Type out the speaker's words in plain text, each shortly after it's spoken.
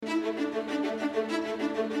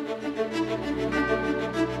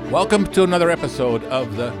Welcome to another episode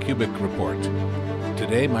of the Cubic Report.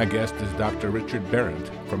 Today, my guest is Dr. Richard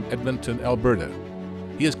Berendt from Edmonton, Alberta.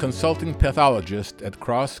 He is consulting pathologist at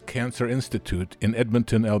Cross Cancer Institute in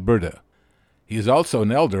Edmonton, Alberta. He is also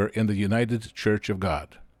an elder in the United Church of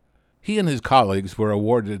God. He and his colleagues were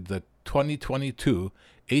awarded the 2022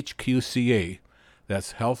 HQCA,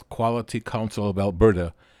 that's Health Quality Council of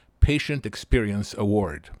Alberta, Patient Experience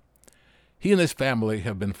Award. He and his family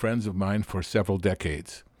have been friends of mine for several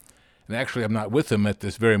decades. And actually, I'm not with him at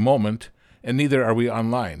this very moment, and neither are we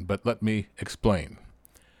online, but let me explain.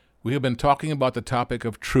 We have been talking about the topic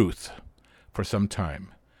of truth for some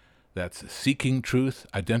time. That's seeking truth,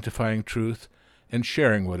 identifying truth, and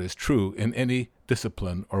sharing what is true in any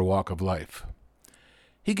discipline or walk of life.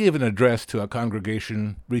 He gave an address to a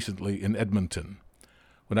congregation recently in Edmonton.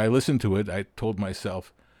 When I listened to it, I told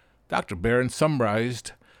myself, Dr. Berendt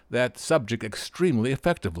summarized that subject extremely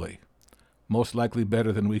effectively, most likely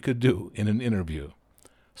better than we could do in an interview.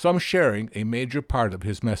 So I'm sharing a major part of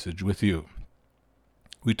his message with you.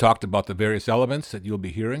 We talked about the various elements that you'll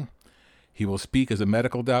be hearing. He will speak as a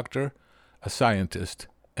medical doctor, a scientist,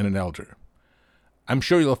 and an elder. I'm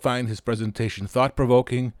sure you'll find his presentation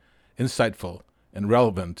thought-provoking, insightful, and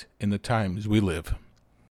relevant in the times we live.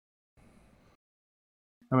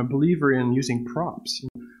 I'm a believer in using props.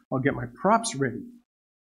 I'll get my props ready.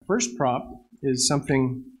 First prop is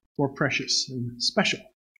something more precious and special.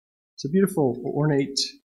 It's a beautiful, ornate,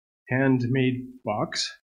 handmade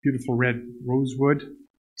box, beautiful red rosewood,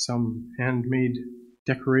 some handmade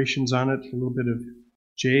decorations on it, a little bit of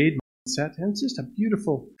jade set, and it's just a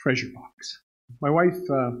beautiful treasure box. My wife,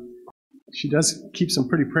 she does keep some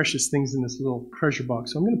pretty precious things in this little treasure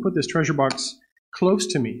box, so I'm going to put this treasure box close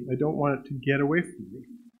to me. I don't want it to get away from me.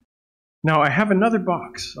 Now, I have another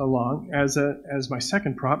box along as my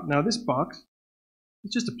second prop. Now, this box,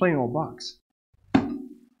 it's just a plain old box.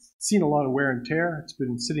 It's seen a lot of wear and tear. It's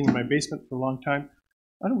been sitting in my basement for a long time.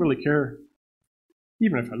 I don't really care,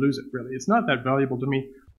 even if I lose it, really. It's not that valuable to me.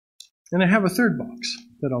 And I have a third box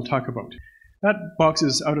that I'll talk about. That box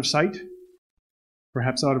is out of sight,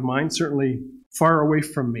 perhaps out of mind, certainly far away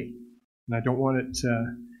from me. And I don't want it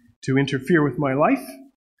to interfere with my life.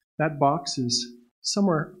 That box is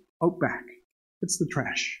somewhere out back. It's the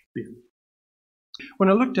trash bin. When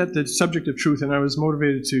I looked at the subject of truth, and I was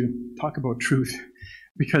motivated to talk about truth,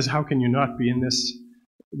 because how can you not be in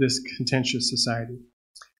this contentious society?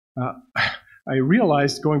 I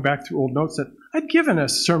realized, going back through old notes, that I'd given a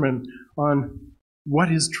sermon on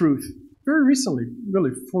what is truth very recently,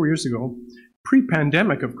 really 4 years ago,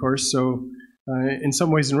 pre-pandemic, of course. So, in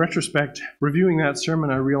some ways, in retrospect, reviewing that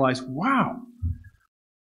sermon, I realized, wow,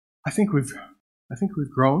 I think we've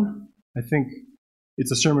grown. I think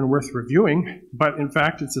it's a sermon worth reviewing, but in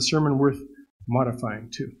fact, it's a sermon worth modifying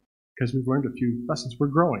too, because we've learned a few lessons. We're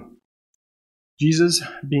growing. Jesus,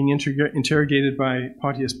 being interrogated by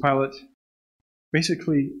Pontius Pilate,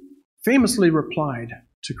 basically famously replied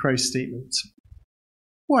to Christ's statements.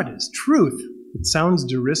 What is truth? It sounds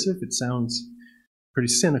derisive. It sounds pretty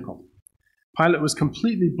cynical. Pilate was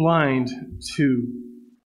completely blind to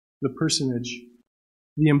the personage,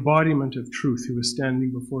 the embodiment of truth who was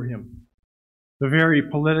standing before him. The very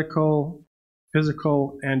political,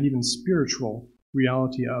 physical, and even spiritual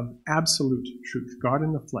reality of absolute truth, God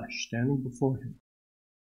in the flesh, standing before him.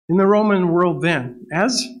 In the Roman world then,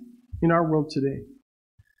 as in our world today,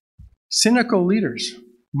 cynical leaders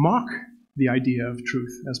mock the idea of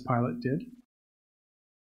truth, as Pilate did.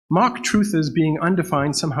 Mock truth as being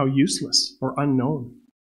undefined, somehow useless or unknown,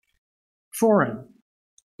 foreign.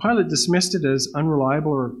 Pilate dismissed it as unreliable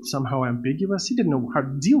or somehow ambiguous. He didn't know how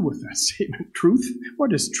to deal with that statement. Truth?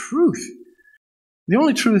 What is truth? The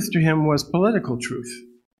only truth to him was political truth.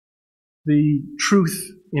 The truth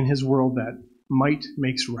in his world that might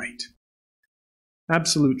makes right.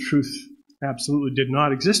 Absolute truth absolutely did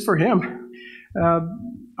not exist for him.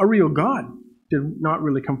 A real God did not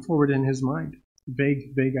really come forward in his mind.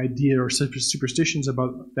 Vague idea or superstitions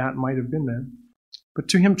about that might have been there. But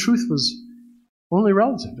to him, truth was only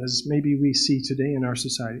relative, as maybe we see today in our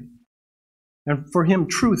society. And for him,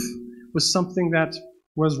 truth was something that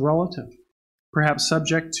was relative, perhaps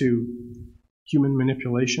subject to human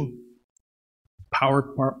manipulation,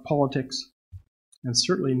 power politics, and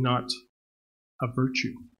certainly not a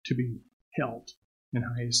virtue to be held in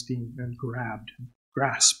high esteem and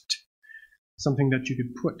grasped, something that you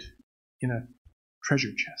could put in a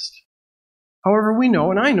treasure chest. However, we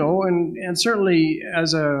know, and I know, and certainly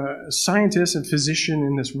as a scientist and physician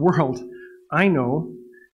in this world, I know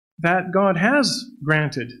that God has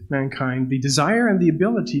granted mankind the desire and the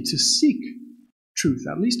ability to seek truth,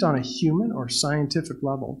 at least on a human or scientific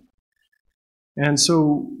level. And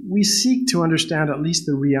so we seek to understand at least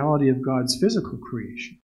the reality of God's physical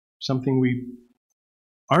creation, something we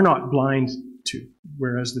are not blind to,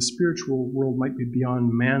 whereas the spiritual world might be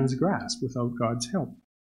beyond man's grasp without God's help.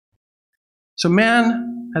 So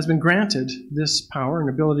man has been granted this power and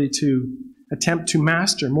ability to attempt to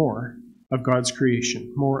master more of God's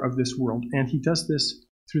creation, more of this world, and he does this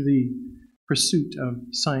through the pursuit of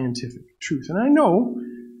scientific truth. And I know,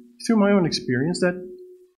 through my own experience, that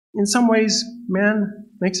in some ways man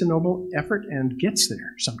makes a noble effort and gets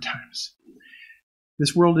there sometimes.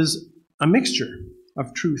 This world is a mixture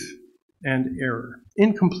of truth and error,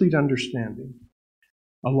 incomplete understanding,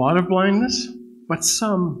 a lot of blindness, but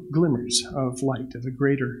some glimmers of light, of a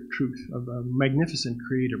greater truth, of a magnificent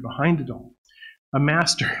creator behind it all, a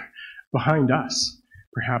master behind us,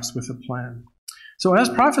 perhaps with a plan. So as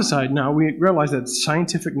prophesied now, we realize that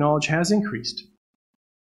scientific knowledge has increased.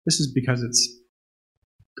 This is because it's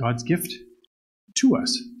God's gift to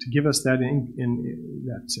us, to give us that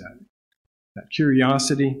that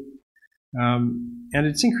curiosity. And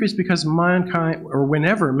it's increased because mankind, or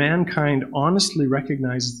whenever mankind honestly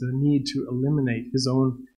recognizes the need to eliminate his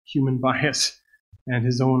own human bias and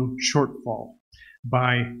his own shortfall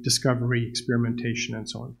by discovery, experimentation, and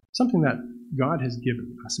so on. Something that God has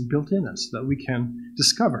given us and built in us, that we can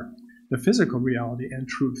discover the physical reality and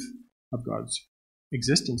truth of God's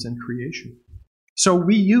existence and creation. So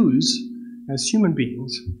we use, as human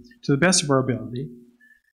beings, to the best of our ability,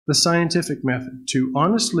 the scientific method to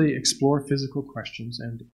honestly explore physical questions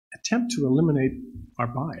and attempt to eliminate our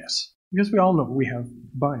bias, because we all know we have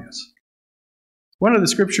bias. One of the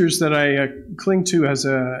scriptures that I cling to as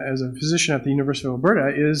a physician at the University of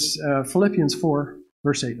Alberta is Philippians 4,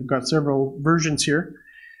 verse 8. I've got several versions here.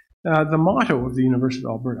 The motto of the University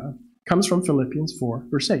of Alberta comes from Philippians 4,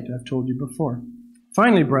 verse 8. I've told you before.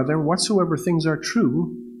 Finally, brethren, whatsoever things are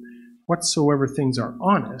true, whatsoever things are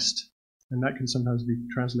honest, and that can sometimes be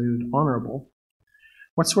translated honorable,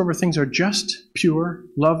 whatsoever things are just, pure,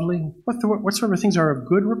 lovely, whatsoever things are of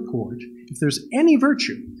good report, if there's any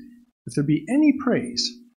virtue, if there be any praise,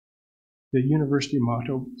 the university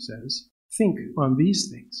motto says, think on these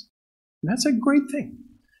things. And that's a great thing.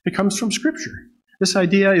 It comes from Scripture. This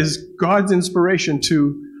idea is God's inspiration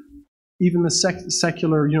to even the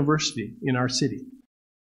secular university in our city,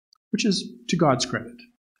 which is to God's credit,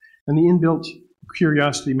 and the inbuilt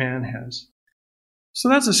curiosity man has. So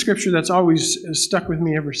that's a scripture that's always stuck with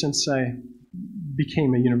me ever since I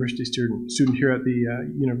became a university student here at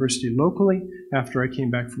the university locally after I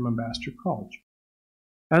came back from Ambassador College.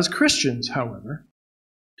 As Christians, however,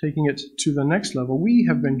 taking it to the next level, we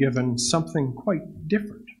have been given something quite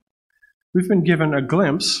different. We've been given a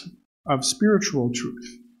glimpse of spiritual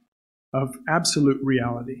truth, of absolute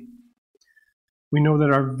reality. We know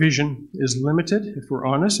that our vision is limited, if we're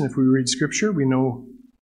honest, and if we read Scripture, we know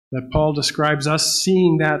that Paul describes us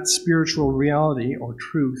seeing that spiritual reality or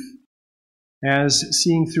truth as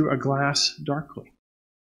seeing through a glass darkly.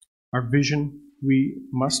 Our vision, we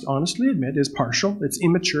must honestly admit, is partial, it's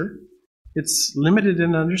immature, it's limited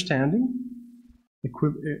in understanding,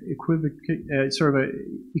 equated,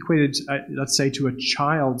 let's say, to a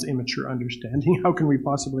child's immature understanding. How can we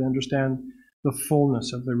possibly understand the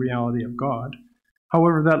fullness of the reality of God?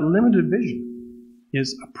 However, that limited vision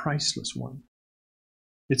is a priceless one.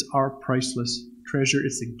 It's our priceless treasure.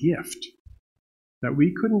 It's a gift that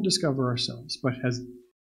we couldn't discover ourselves, but has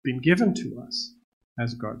been given to us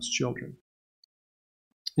as God's children.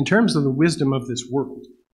 In terms of the wisdom of this world,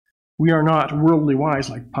 we are not worldly wise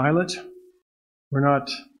like Pilate. We're not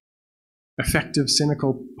effective,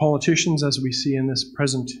 cynical politicians as we see in this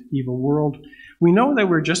present evil world. We know that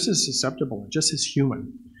we're just as susceptible, just as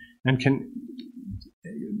human, and can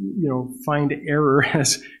find error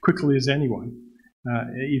as quickly as anyone,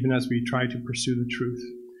 even as we try to pursue the truth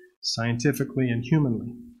scientifically and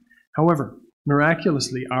humanly. However,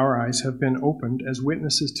 miraculously, our eyes have been opened as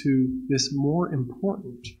witnesses to this more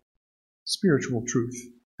important spiritual truth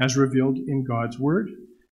as revealed in God's Word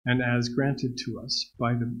and as granted to us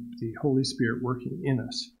by the Holy Spirit working in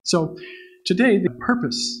us. So today, the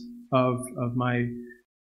purpose of my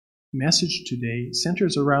message today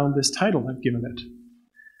centers around this title I've given it.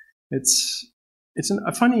 It's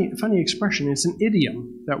a funny expression. It's an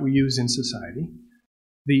idiom that we use in society.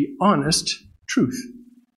 The honest truth.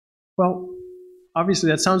 Well, obviously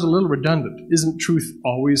that sounds a little redundant. Isn't truth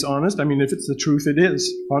always honest? I mean, if it's the truth, it is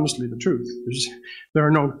honestly the truth. There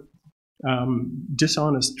are no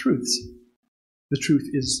dishonest truths. The truth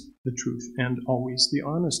is the truth and always the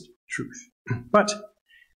honest truth. But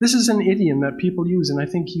this is an idiom that people use, and I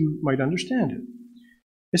think you might understand it.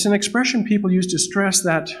 It's an expression people use to stress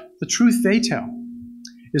that the truth they tell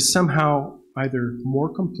is somehow either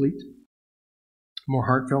more complete, more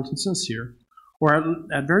heartfelt and sincere, or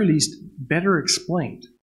at very least better explained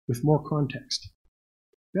with more context.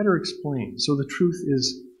 Better explained, so the truth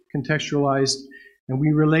is contextualized, and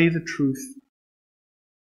we relay the truth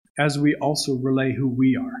as we also relay who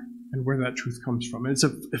we are and where that truth comes from. And it's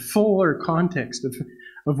a fuller context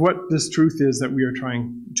of what this truth is that we are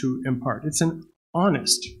trying to impart. It's an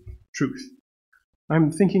honest truth.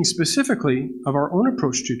 I'm thinking specifically of our own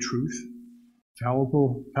approach to truth,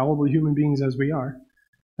 fallible human beings as we are,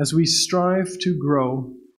 as we strive to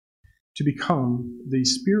grow to become the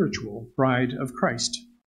spiritual bride of Christ.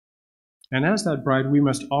 And as that bride, we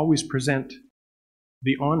must always present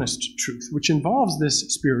the honest truth, which involves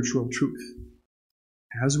this spiritual truth,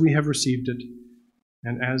 as we have received it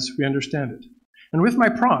and as we understand it. And with my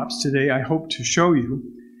props today, I hope to show you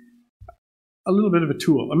a little bit of a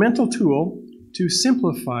tool, a mental tool to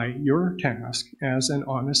simplify your task as an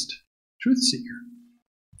honest truth seeker,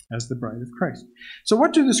 as the bride of Christ. So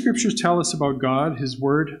what do the scriptures tell us about God, his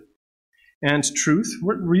word, and truth?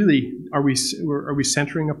 What really are we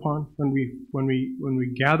centering upon when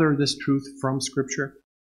we gather this truth from Scripture?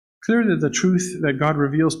 Clearly, the truth that God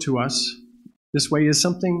reveals to us this way is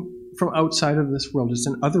something from outside of this world. It's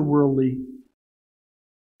an otherworldly,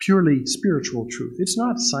 purely spiritual truth. It's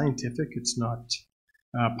not scientific. It's not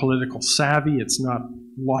political savvy. It's not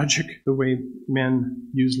logic the way men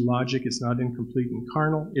use logic. It's not incomplete and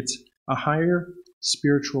carnal. It's a higher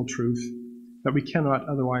spiritual truth that we cannot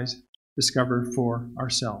otherwise discover for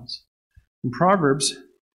ourselves. In Proverbs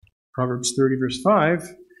 30 verse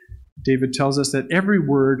 5, David tells us that every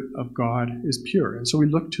word of God is pure. And so we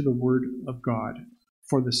look to the word of God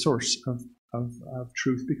for the source of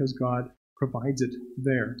truth, because God provides it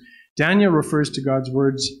there. Daniel refers to God's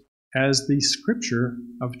words as the scripture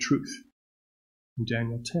of truth in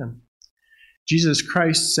Daniel 10. Jesus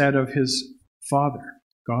Christ said of his Father,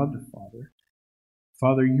 God the Father,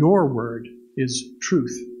 Father, your word is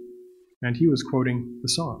truth. And he was quoting the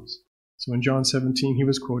Psalms. So in John 17, he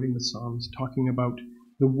was quoting the Psalms, talking about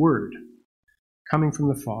the Word coming from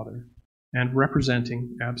the Father and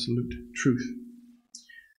representing absolute truth.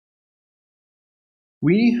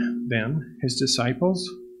 We, then, his disciples,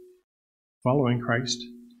 following Christ,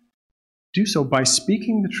 do so by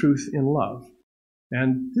speaking the truth in love.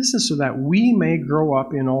 And this is so that we may grow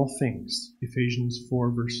up in all things. Ephesians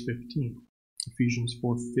 4, verse 15. Ephesians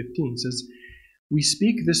 4:15 says, we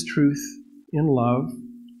speak this truth in love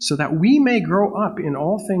so that we may grow up in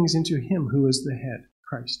all things into him who is the head,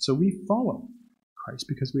 Christ. So we follow Christ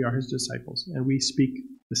because we are his disciples, and we speak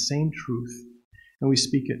the same truth, and we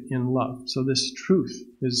speak it in love. So this truth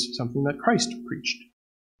is something that Christ preached.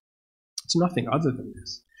 It's nothing other than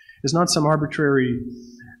this. It's not some arbitrary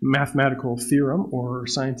mathematical theorem or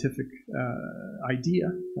scientific idea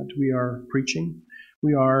that we are preaching.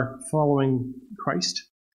 We are following Christ,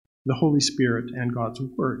 the Holy Spirit, and God's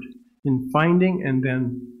Word in finding and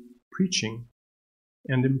then preaching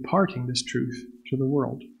and imparting this truth to the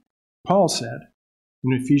world. Paul said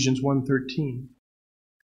in Ephesians 1:13,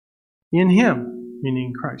 in him,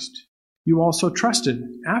 meaning Christ, you also trusted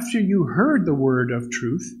after you heard the word of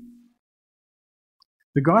truth,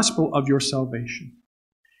 the gospel of your salvation,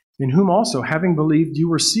 in whom also, having believed, you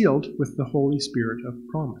were sealed with the Holy Spirit of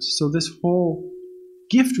promise. So this whole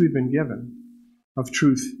gift we've been given of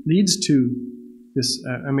truth leads to this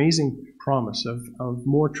amazing promise of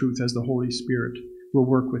more truth as the Holy Spirit will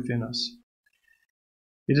work within us.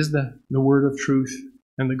 It is the word of truth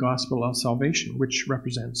and the gospel of salvation, which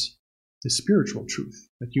represents the spiritual truth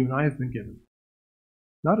that you and I have been given.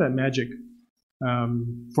 Not a magic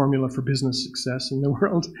formula for business success in the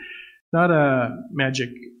world, not a magic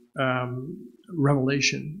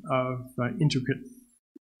revelation of intricate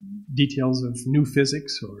details of new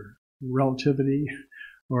physics or relativity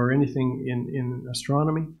or anything in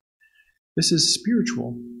astronomy. This is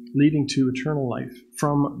spiritual, leading to eternal life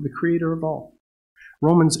from the Creator of all.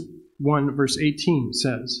 Romans 1 verse 18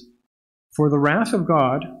 says, for the wrath of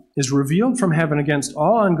God is revealed from heaven against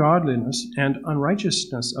all ungodliness and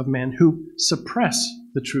unrighteousness of men who suppress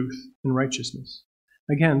the truth in righteousness.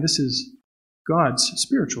 Again, this is God's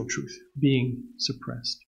spiritual truth being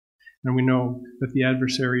suppressed. And we know that the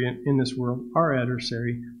adversary in this world, our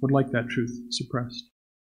adversary, would like that truth suppressed.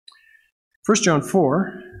 1 John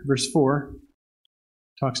 4, verse 4,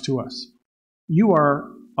 talks to us. You are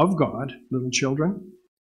of God, little children,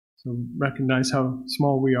 so recognize how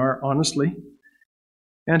small we are honestly,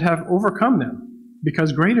 and have overcome them,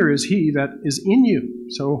 because greater is he that is in you.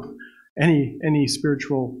 So any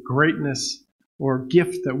spiritual greatness or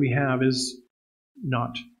gift that we have is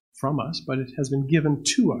not from us, but it has been given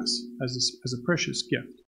to us as a precious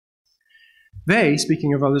gift. They,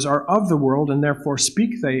 speaking of others, are of the world, and therefore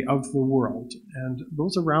speak they of the world. And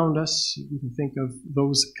those around us, we can think of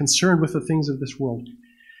those concerned with the things of this world.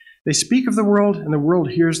 They speak of the world, and the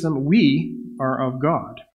world hears them. We are of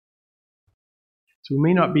God. So we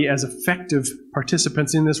may not be as effective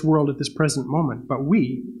participants in this world at this present moment, but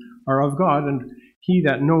we are of God, and he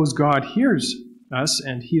that knows God hears us,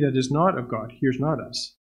 and he that is not of God hears not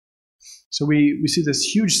us. So we see this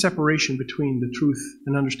huge separation between the truth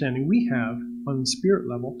and understanding we have on the spirit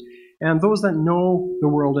level, and those that know the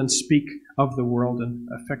world and speak of the world and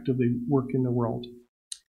effectively work in the world.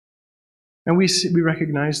 And we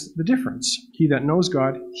recognize the difference. He that knows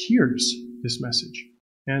God hears this message,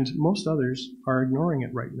 and most others are ignoring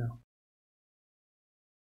it right now.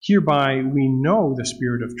 Hereby we know the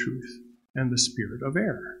spirit of truth and the spirit of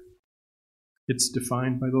error. It's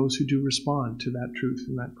defined by those who do respond to that truth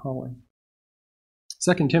and that calling.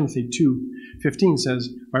 2 Timothy 2:15 says,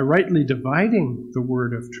 by rightly dividing the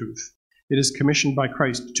word of truth, it is commissioned by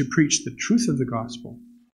Christ to preach the truth of the gospel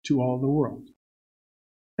to all the world.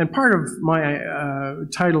 And part of my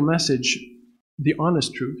title message, The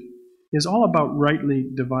Honest Truth, is all about rightly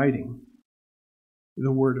dividing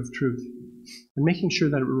the word of truth and making sure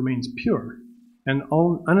that it remains pure and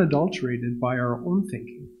unadulterated by our own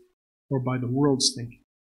thinking or by the world's thinking.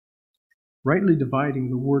 Rightly dividing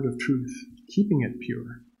the word of truth, keeping it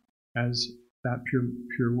pure, as that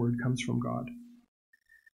pure word comes from God.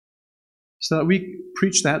 So that we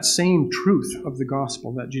preach that same truth of the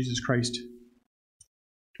gospel that Jesus Christ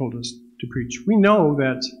told us to preach. We know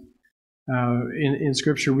that in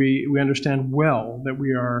Scripture we understand well that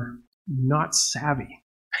we are not savvy,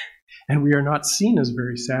 and we are not seen as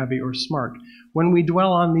very savvy or smart when we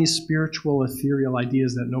dwell on these spiritual, ethereal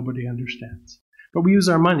ideas that nobody understands. But we use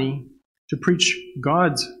our money to preach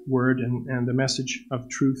God's word and the message of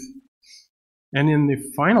truth. And in the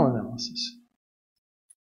final analysis,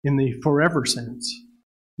 in the forever sense,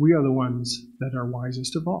 we are the ones that are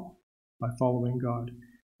wisest of all by following God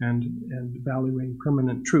and valuing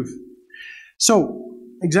permanent truth. So,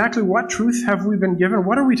 exactly what truth have we been given?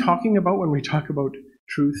 What are we talking about when we talk about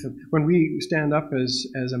truth? When we stand up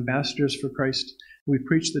as ambassadors for Christ, we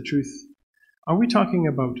preach the truth. Are we talking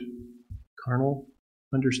about carnal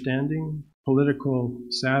understanding, political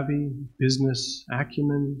savvy, business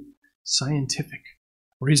acumen, scientific,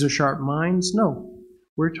 razor-sharp minds? No.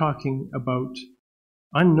 We're talking about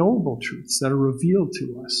unknowable truths that are revealed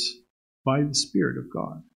to us by the Spirit of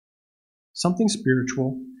God. Something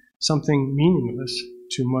spiritual, something meaningless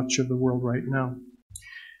to much of the world right now.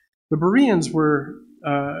 The Bereans were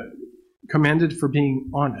commended for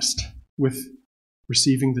being honest with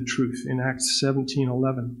receiving the truth in Acts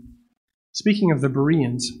 17:11. Speaking of the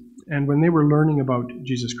Bereans, and when they were learning about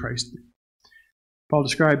Jesus Christ, Paul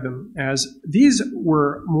described them as, these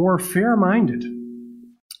were more fair-minded,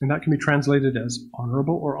 and that can be translated as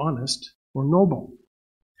honorable or honest or noble,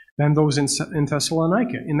 than those in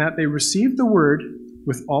Thessalonica, in that they received the word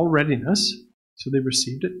with all readiness, so they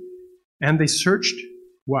received it, and they searched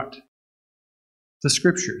what? The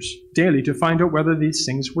Scriptures daily to find out whether these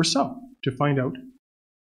things were so, to find out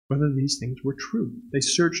whether these things were true. They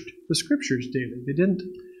searched the Scriptures daily. They didn't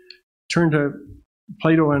turn to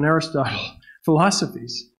Plato and Aristotle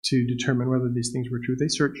philosophies to determine whether these things were true. They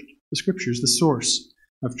searched the Scriptures, the source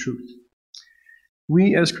of truth.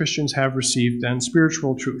 We as Christians have received then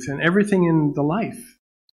spiritual truth, and everything in the life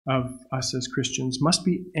of us as Christians must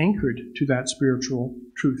be anchored to that spiritual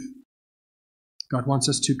truth. God wants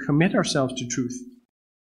us to commit ourselves to truth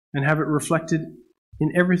and have it reflected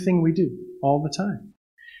in everything we do all the time.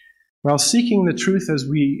 While seeking the truth as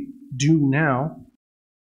we do now,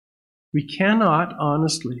 we cannot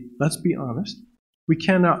honestly, let's be honest, we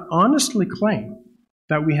cannot honestly claim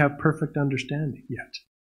that we have perfect understanding yet.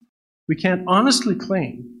 We can't honestly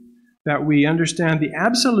claim that we understand the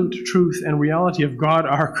absolute truth and reality of God,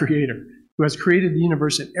 our Creator, who has created the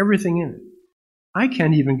universe and everything in it. I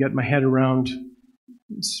can't even get my head around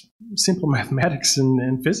simple mathematics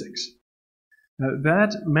and physics.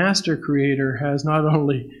 That master creator has not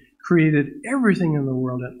only created everything in the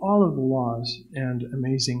world and all of the laws and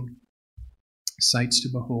amazing sights to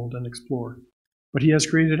behold and explore, but he has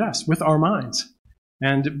created us with our minds,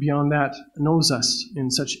 and beyond that knows us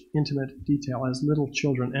in such intimate detail as little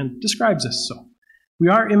children and describes us so. We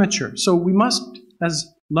are immature, so we must,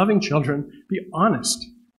 as loving children, be honest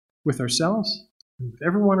with ourselves and with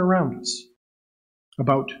everyone around us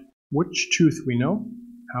about which truth we know,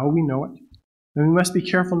 how we know it, and we must be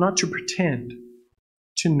careful not to pretend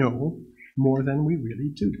to know more than we really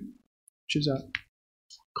do, which is a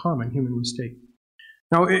common human mistake.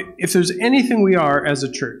 Now, if there's anything we are as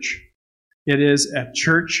a church, It is a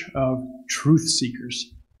church of truth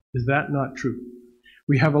seekers. Is that not true?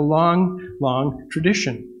 We have a long, long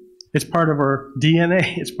tradition. It's part of our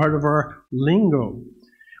DNA. It's part of our lingo.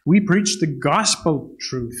 We preach the gospel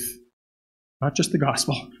truth. Not just the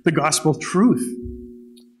gospel truth.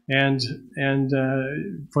 And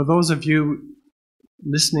for those of you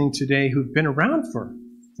listening today who've been around for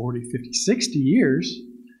 40, 50, 60 years,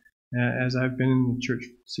 as I've been in the church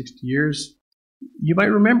 60 years, you might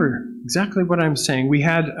remember exactly what I'm saying. We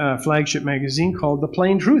had a flagship magazine called the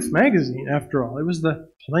Plain Truth magazine, after all. It was the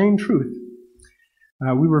plain truth.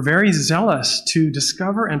 We were very zealous to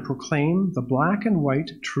discover and proclaim the black and white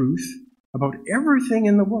truth about everything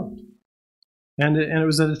in the world. And it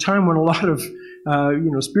was at a time when a lot of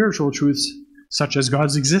spiritual truths, such as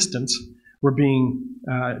God's existence, were being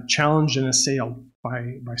challenged and assailed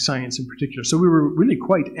by science in particular. So we were really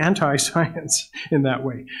quite anti-science in that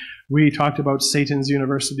way. We talked about Satan's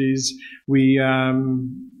universities. We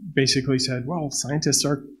basically said, well, scientists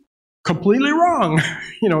are completely wrong.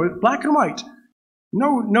 Black and white.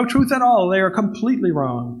 No truth at all. They are completely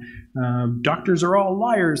wrong. Doctors are all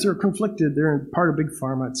liars. They're conflicted. They're part of big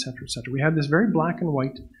pharma, etc., etc. We had this very black and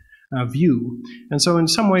white view. And so in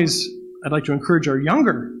some ways, I'd like to encourage our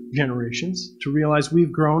younger generations to realize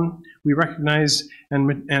we've grown. We recognize and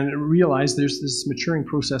realize there's this maturing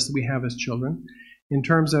process that we have as children in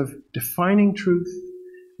terms of defining truth,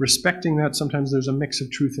 respecting that sometimes there's a mix of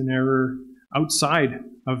truth and error outside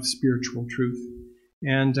of spiritual truth,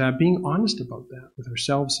 and being honest about that with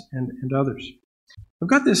ourselves and others. I've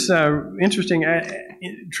got this interesting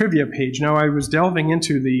trivia page. Now, I was delving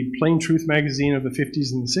into the Plain Truth magazine of the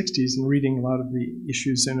 50s and the 60s and reading a lot of the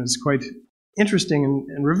issues, and it's quite interesting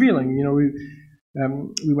and revealing.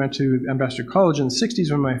 We went to Ambassador College in the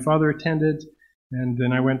 60s when my father attended, and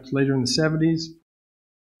then I went later in the 70s,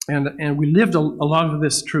 and we lived a lot of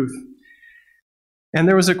this truth. And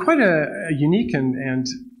there was quite a unique and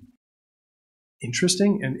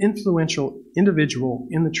interesting and influential individual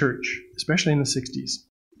in the church, especially in the 60s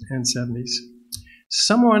and 70s.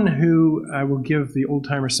 Someone who I will give the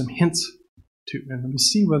old-timers some hints to, and we'll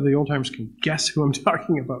see whether the old-timers can guess who I'm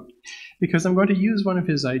talking about, because I'm going to use one of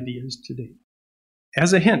his ideas today.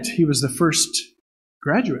 As a hint, he was the first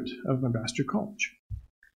graduate of Ambassador College.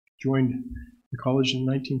 Joined the college in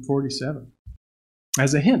 1947.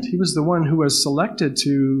 As a hint, he was the one who was selected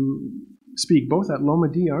to speak both at Loma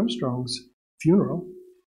D. Armstrong's funeral,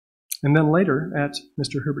 and then later at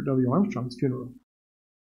Mr. Herbert W. Armstrong's funeral.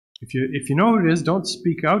 If you know who it is, don't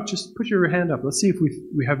speak out, just put your hand up. Let's see if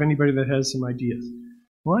we have anybody that has some ideas.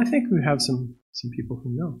 Well, I think we have some people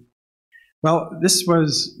who know. Well, this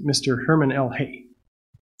was Mr. Herman L. He.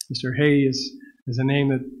 Mr. He is a name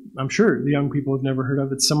that I'm sure the young people have never heard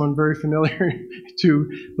of. It's someone very familiar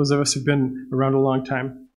to those of us who've been around a long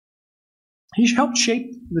time. He helped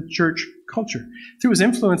shape the church culture. Through his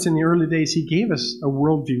influence in the early days, he gave us a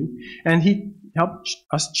worldview, and he helped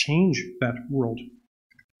us change that worldview.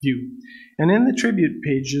 And in the tribute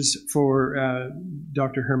pages for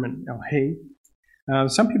Dr. Herman L. He,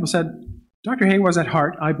 some people said, Dr. He was at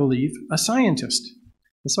heart, I believe, a scientist.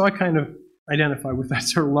 And so I kind of identify with that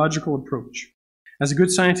sort of logical approach. As a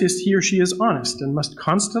good scientist, he or she is honest and must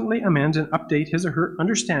constantly amend and update his or her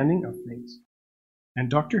understanding of things. And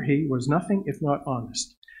Dr. He was nothing if not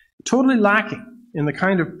honest, totally lacking in the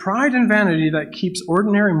kind of pride and vanity that keeps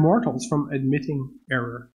ordinary mortals from admitting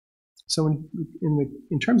error. So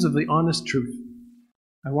in terms of the honest truth,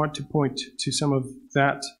 I want to point to some of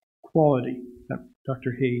that quality that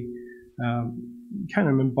Dr. He kind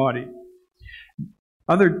of embodied.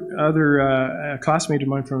 Other classmate of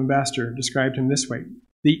mine from Ambassador described him this way: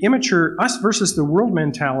 the immature us versus the world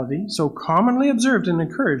mentality, so commonly observed and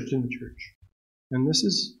encouraged in the church. And this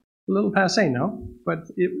is a little passé now, but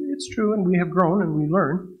it's true, and we have grown and we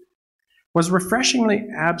learn, was refreshingly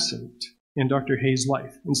absent in Dr. He's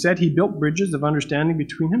life. Instead, he built bridges of understanding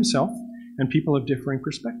between himself and people of differing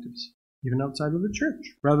perspectives, even outside of the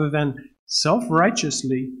church, rather than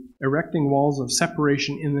self-righteously erecting walls of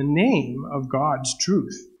separation in the name of God's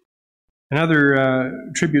truth.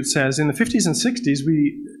 Another tribute says, in the 50s and 60s,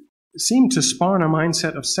 we seemed to spawn a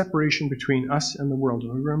mindset of separation between us and the world.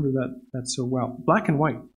 And I remember that so well. Black and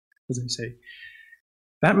white, as I say.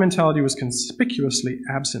 That mentality was conspicuously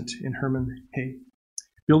absent in Herman He,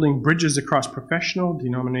 building bridges across professional,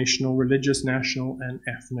 denominational, religious, national, and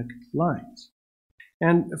ethnic lines.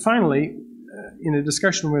 And finally, in a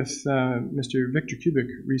discussion with Mr. Victor Kubik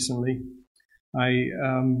recently, I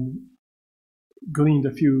gleaned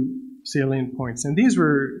a few salient points. And these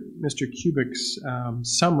were Mr. Kubik's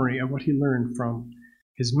summary of what he learned from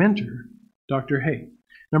his mentor, Dr. He.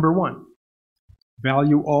 Number one,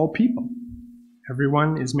 value all people.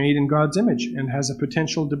 Everyone is made in God's image and has a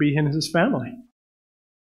potential to be in his family.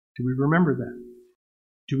 Do we remember that?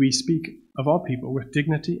 Do we speak of all people with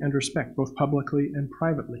dignity and respect, both publicly and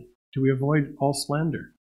privately? Do we avoid all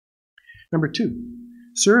slander? Number 2,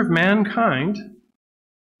 serve mankind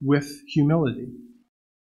with humility.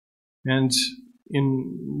 And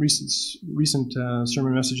in recent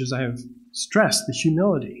sermon messages, I have stressed the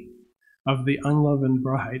humility of the unleavened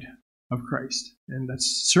bride of Christ. And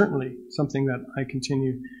that's certainly something that I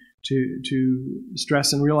continue to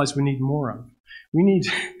stress and realize we need more of. We need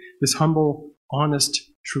this humble, honest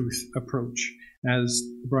truth approach as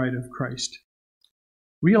the bride of Christ.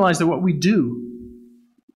 Realize that what we do,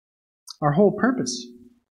 our whole purpose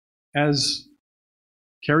as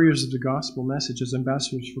carriers of the gospel message, as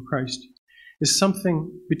ambassadors for Christ, is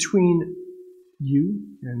something between you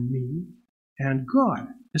and me and God.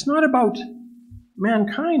 It's not about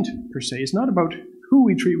mankind per se. It's not about who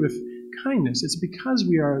we treat with kindness. It's because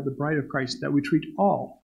we are the bride of Christ that we treat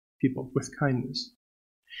all people with kindness.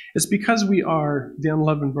 It's because we are the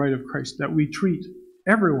unleavened bride of Christ that we treat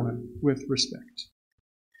everyone with respect.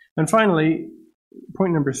 And finally,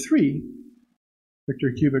 point number 3,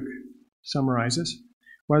 Victor Kubik summarizes,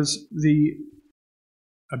 was the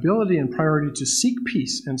ability and priority to seek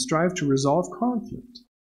peace and strive to resolve conflict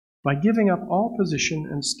by giving up all position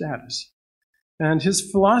and status. And his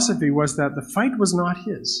philosophy was that the fight was not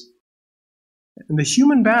his, and the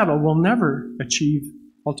human battle will never achieve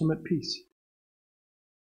ultimate peace.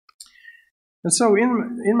 And so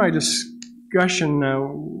in my discussion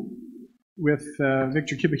with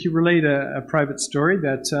Victor Kubik, he relayed a private story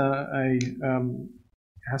that I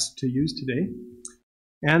asked to use today.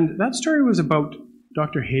 And that story was about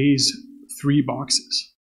Dr. He's 3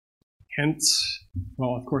 boxes. Hence,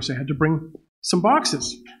 well, of course, I had to bring some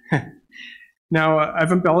boxes. Now,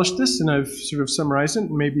 I've embellished this and I've sort of summarized it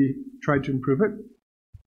and maybe tried to improve it.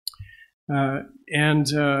 And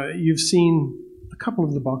you've seen a couple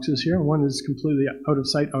of the boxes here. One is completely out of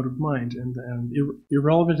sight, out of mind, and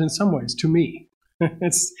irrelevant in some ways to me.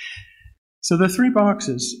 So the 3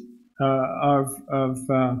 boxes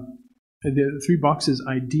the 3 boxes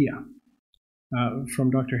idea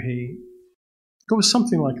from Dr. He goes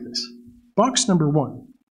something like this. Box number 1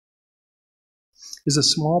 is a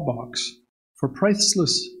small box for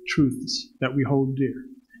priceless truths that we hold dear.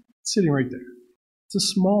 It's sitting right there. It's a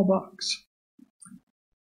small box.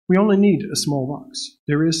 We only need a small box.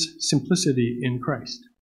 There is simplicity in Christ.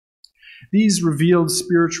 These revealed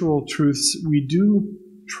spiritual truths we do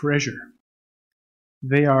treasure.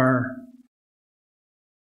 They are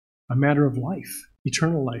a matter of life,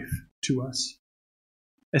 eternal life to us.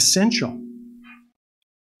 Essential,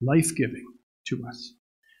 life-giving to us.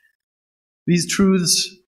 These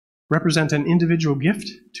truths represent an individual gift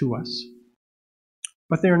to us,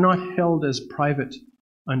 but they are not held as private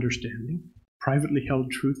understanding, privately held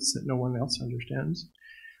truths that no one else understands.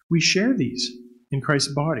 We share these in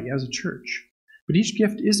Christ's body as a church, but each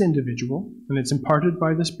gift is individual, and it's imparted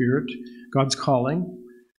by the Spirit, God's calling,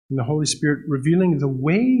 and the Holy Spirit revealing the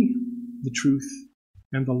way, the truth,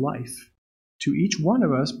 and the life to each one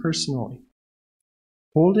of us personally.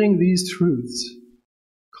 Holding these truths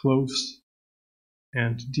close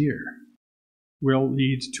and dear will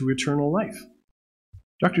lead to eternal life.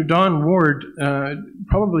 Dr. Don Ward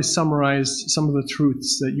probably summarized some of the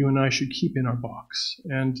truths that you and I should keep in our box.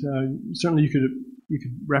 And certainly you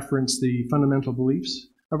could reference the fundamental beliefs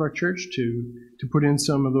of our church to put in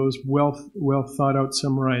some of those well thought out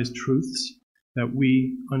summarized truths that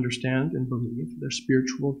we understand and believe. They're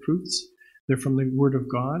spiritual truths. They're from the Word of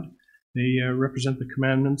God. They represent the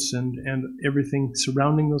commandments and everything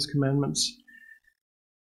surrounding those commandments.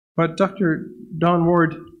 But Dr. Don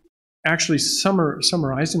Ward actually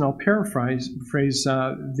summarized, and I'll paraphrase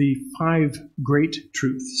the 5 great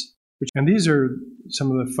truths. And these are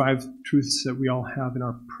some of the 5 truths that we all have in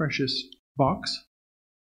our precious box,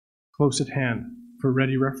 close at hand for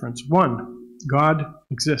ready reference. 1, God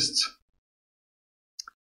exists.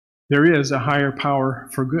 There is a higher power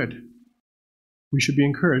for good. We should be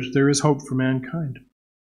encouraged. There is hope for mankind.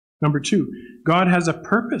 Number 2, God has a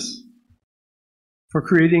purpose for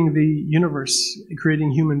creating the universe,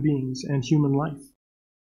 creating human beings and human life.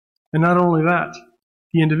 And not only that,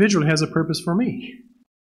 he individually has a purpose for me.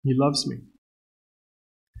 He loves me.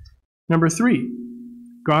 Number 3,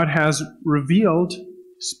 God has revealed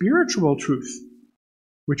spiritual truth,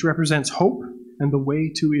 which represents hope and the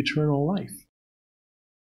way to eternal life.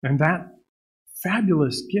 And that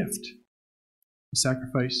fabulous gift, the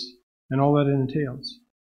sacrifice, and all that it entails,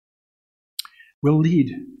 will lead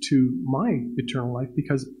to my eternal life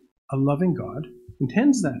because a loving God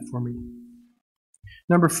intends that for me.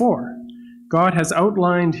 Number 4, God has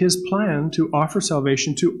outlined his plan to offer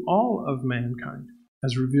salvation to all of mankind,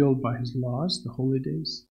 as revealed by his laws, the holy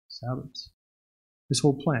days, Sabbaths. His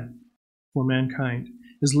whole plan for mankind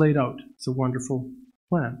is laid out. It's a wonderful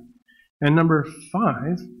plan. And number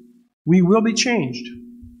 5, we will be changed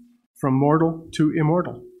from mortal to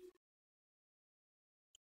immortal.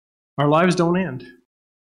 Our lives don't end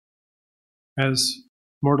as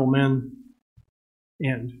mortal men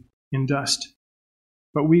end in dust.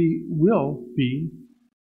 But we will be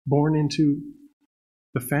born into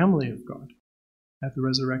the family of God at the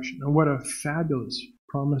resurrection. And what a fabulous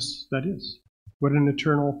promise that is. What an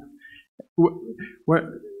eternal...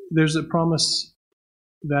 there's a promise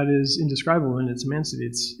that is indescribable in its immensity.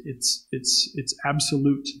 It's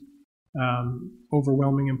absolute,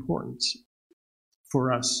 overwhelming importance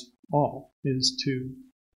for us all is to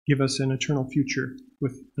give us an eternal future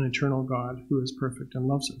with an eternal God who is perfect and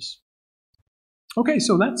loves us. Okay,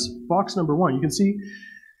 so that's box number 1. You can see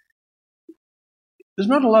there's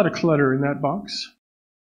not a lot of clutter in that box.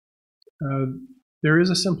 There is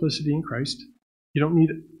a simplicity in Christ. You don't need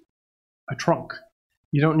a trunk.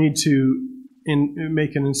 You don't need to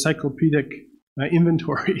make an encyclopedic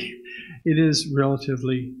inventory. It is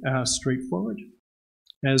relatively straightforward,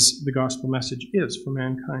 as the gospel message is for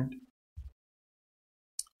mankind.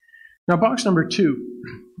 Now, box number 2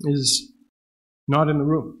 is not in the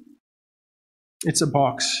room. It's a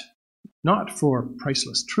box not for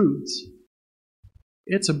priceless truths.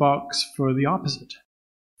 It's a box for the opposite,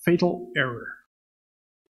 fatal error.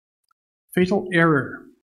 Fatal error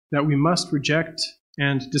that we must reject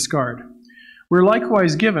and discard. We're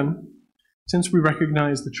likewise given, since we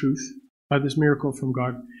recognize the truth by this miracle from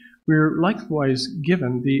God, we're likewise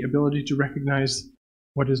given the ability to recognize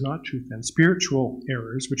what is not truth and spiritual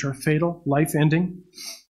errors, which are fatal, life-ending.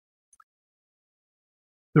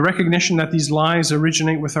 The recognition that these lies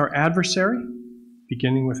originate with our adversary,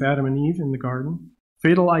 beginning with Adam and Eve in the garden.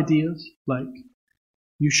 Fatal ideas like,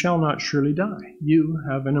 you shall not surely die. You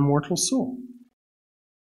have an immortal soul.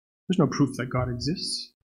 There's no proof that God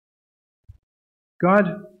exists.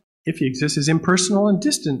 God, if he exists, is impersonal and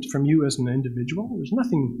distant from you as an individual. There's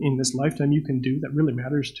nothing in this lifetime you can do that really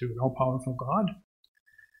matters to an all-powerful God.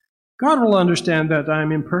 God will understand that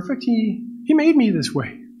I'm imperfect. He made me this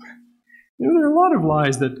way. There are a lot of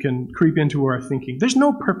lies that can creep into our thinking. There's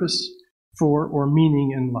no purpose for or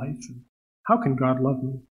meaning in life. How can God love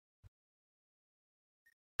me?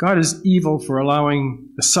 God is evil for allowing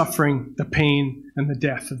the suffering, the pain, and the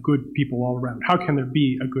death of good people all around. How can there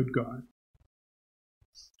be a good God?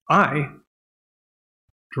 I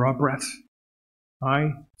draw breath.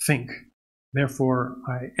 I think. Therefore,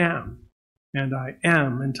 I am. And I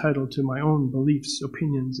am entitled to my own beliefs,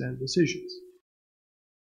 opinions, and decisions.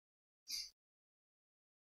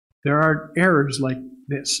 There are errors like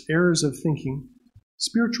this, errors of thinking,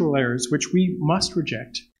 spiritual errors, which we must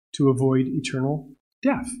reject to avoid eternal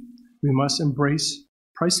death. We must embrace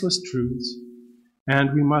priceless truths,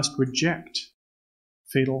 and we must reject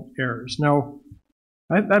fatal errors. Now,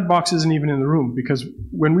 that box isn't even in the room, because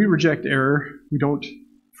when we reject error, we don't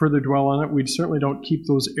further dwell on it. We certainly don't keep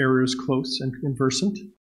those errors close and conversant.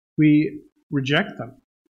 We reject them.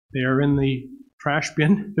 They are in the trash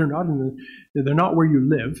bin. They're not where you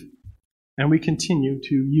live. And we continue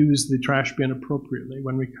to use the trash bin appropriately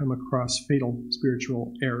when we come across fatal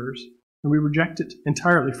spiritual errors. And we reject it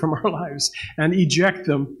entirely from our lives and eject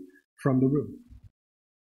them from the room.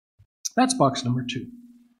 That's box number 2.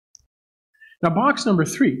 Now, box number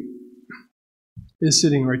 3 is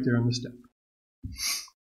sitting right there on the step.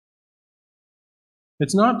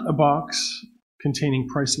 It's not a box containing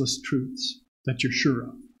priceless truths that you're sure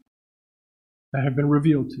of, that have been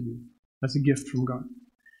revealed to you as a gift from God.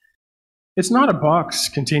 It's not a box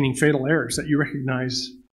containing fatal errors that you recognize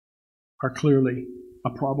are clearly a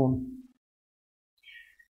problem.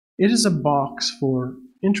 It is a box for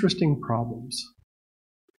interesting problems,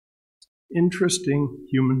 interesting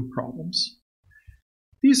human problems.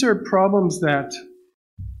 These are problems that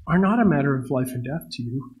are not a matter of life and death to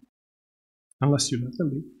you, unless you let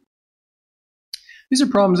them be. These are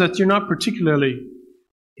problems that you're not particularly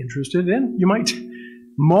interested in. You might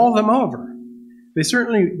mull them over. They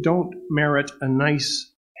certainly don't merit a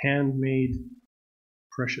nice, handmade,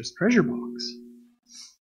 precious treasure box.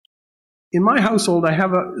 In my household, I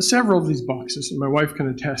have several of these boxes, and my wife can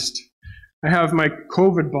attest. I have my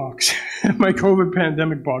COVID box, my COVID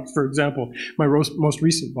pandemic box, for example, my most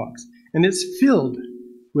recent box. And it's filled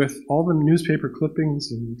with all the newspaper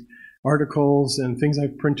clippings and articles and things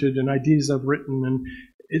I've printed and ideas I've written. And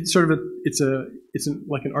it's sort of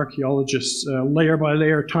like an archaeologist's layer by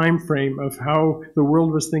layer time frame of how the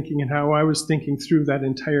world was thinking and how I was thinking through that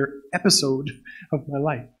entire episode of my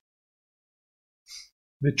life.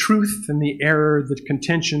 The truth and the error, the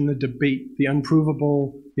contention, the debate, the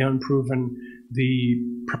unprovable, the unproven,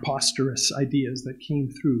 the preposterous ideas that came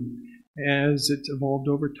through as it evolved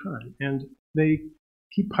over time. And they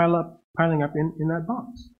keep piling up in that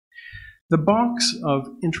box. The box of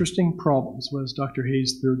interesting problems was Dr.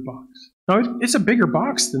 He's third box. Now, it's a bigger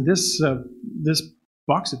box than this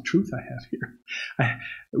box of truth I have here.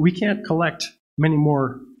 We can't collect many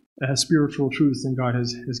more spiritual truths than God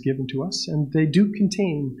has given to us, and they do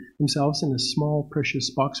contain themselves in a small,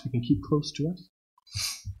 precious box we can keep close to us.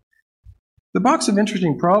 The box of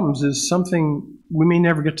interesting problems is something we may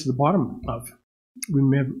never get to the bottom of. We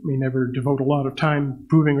may never devote a lot of time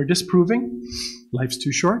proving or disproving. Life's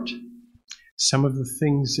too short. Some of the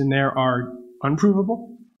things in there are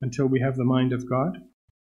unprovable until we have the mind of God.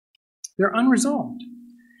 They're unresolved.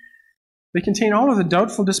 They contain all of the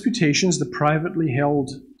doubtful disputations, the privately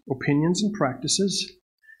held opinions and practices,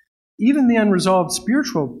 even the unresolved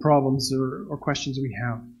spiritual problems or questions we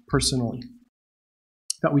have personally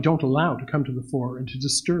that we don't allow to come to the fore and to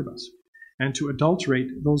disturb us and to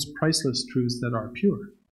adulterate those priceless truths that are pure.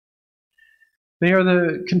 They are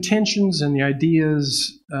the contentions and the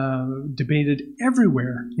ideas debated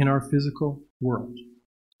everywhere in our physical world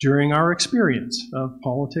during our experience of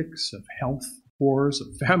politics, of health, wars, of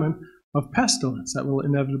famine, of pestilence that will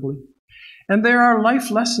inevitably. And there are life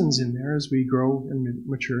lessons in there as we grow and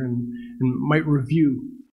mature and might review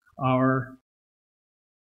our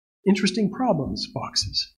interesting problems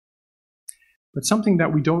boxes. But something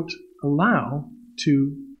that we don't allow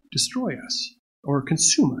to destroy us or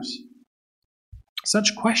consume us.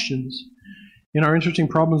 Such questions in our interesting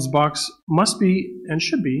problems box must be and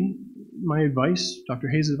should be, my advice, Dr.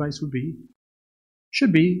 Hay's advice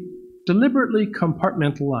should be deliberately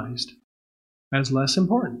compartmentalized as less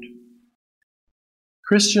important.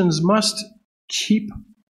 Christians must keep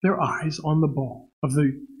their eyes on the ball of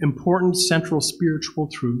the important central spiritual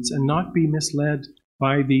truths and not be misled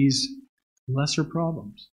by these lesser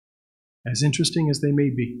problems, as interesting as they may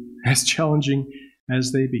be, as challenging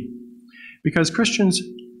as they be. Because Christians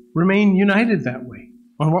remain united that way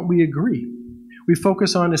on what we agree. We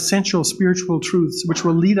focus on essential spiritual truths which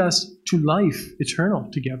will lead us to life eternal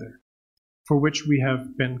together, for which we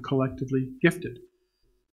have been collectively gifted.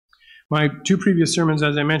 My two previous sermons,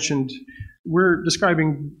 as I mentioned, were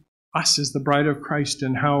describing us as the bride of Christ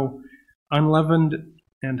and how unleavened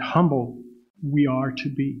and humble we are to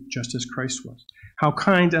be, just as Christ was. How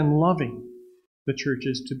kind and loving the church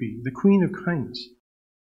is to be, the queen of kindness,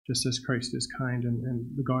 just as Christ is kind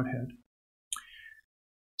and the Godhead.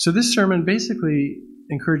 So this sermon basically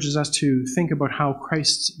encourages us to think about how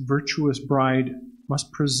Christ's virtuous bride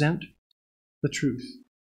must present the truth,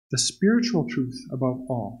 the spiritual truth above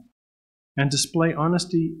all, and display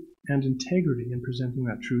honesty and integrity in presenting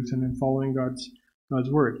that truth and in following God's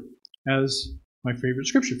word. As my favorite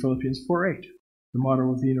scripture, Philippians 4:8, the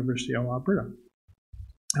motto of the University of Alberta.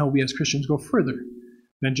 How we as Christians go further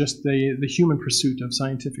than just the human pursuit of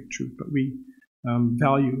scientific truth, but we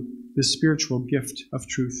value this spiritual gift of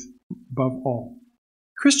truth above all.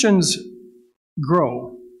 Christians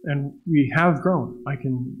grow, and we have grown. I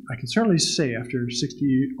can certainly say after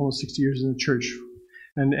almost 60 years in the church,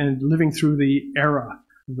 and living through the era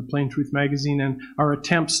of the Plain Truth magazine and our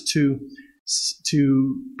attempts to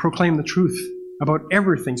proclaim the truth about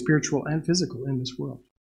everything spiritual and physical in this world,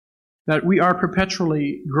 that we are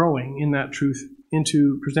perpetually growing in that truth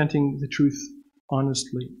into presenting the truth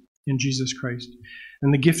honestly in Jesus Christ.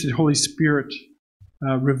 And the gifted Holy Spirit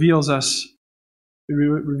reveals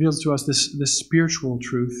to us this spiritual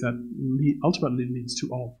truth that ultimately leads to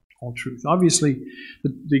all truth. Obviously,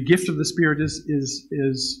 the gift of the Spirit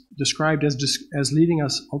is described as leading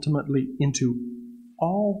us ultimately into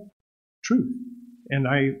all truth. And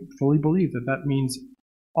I fully believe that means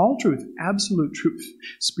all truth, absolute truth,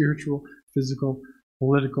 spiritual, physical,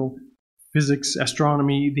 political, physics,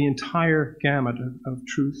 astronomy, the entire gamut of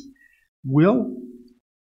truth will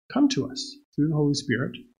come to us through the Holy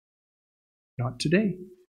Spirit. Not today,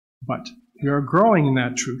 but we are growing in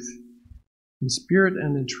that truth, in spirit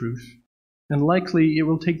and in truth, and likely it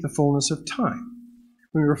will take the fullness of time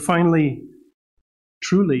when we are finally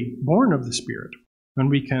truly born of the Spirit, when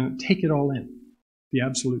we can take it all in, the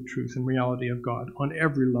absolute truth and reality of God on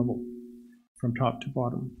every level, from top to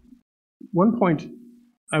bottom. One point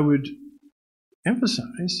I would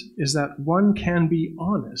emphasize is that one can be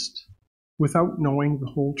honest without knowing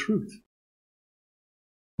the whole truth.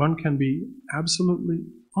 One can be absolutely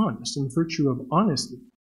honest, and the virtue of honesty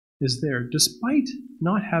is there, despite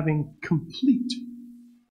not having complete,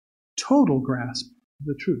 total grasp of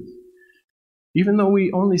the truth. Even though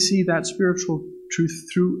we only see that spiritual truth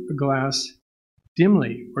through a glass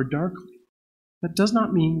dimly or darkly, that does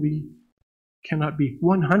not mean we cannot be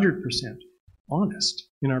 100% honest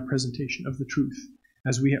in our presentation of the truth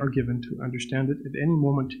as we are given to understand it at any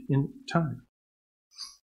moment in time.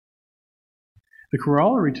 The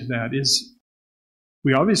corollary to that is,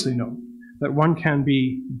 we obviously know that one can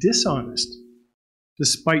be dishonest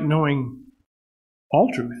despite knowing all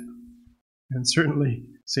truth. And certainly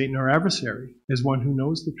Satan, our adversary, is one who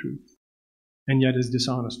knows the truth and yet is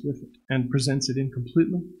dishonest with it and presents it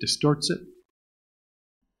incompletely, distorts it.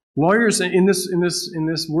 Lawyers in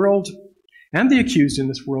this world and the accused in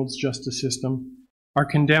this world's justice system are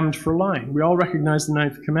condemned for lying. We all recognize the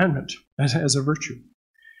ninth commandment as a virtue.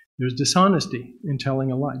 There's dishonesty in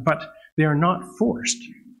telling a lie, but they are not forced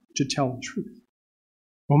to tell the truth.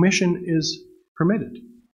 Omission is permitted.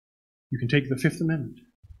 You can take the Fifth Amendment,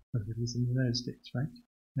 whatever it is in the United States, right?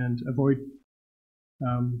 And avoid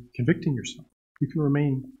convicting yourself. You can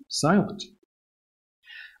remain silent.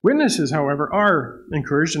 Witnesses, however, are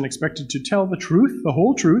encouraged and expected to tell the truth, the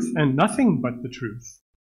whole truth, and nothing but the truth.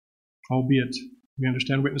 Albeit, we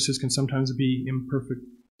understand witnesses can sometimes be imperfect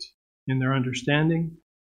in their understanding,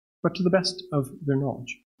 but to the best of their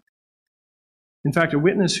knowledge. In fact, a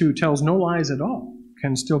witness who tells no lies at all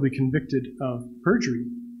can still be convicted of perjury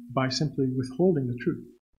by simply withholding the truth.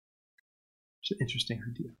 It's an interesting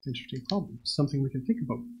idea, it's an interesting problem, something we can think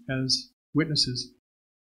about as witnesses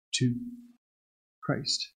to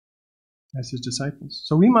Christ, as his disciples.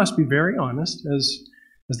 So we must be very honest as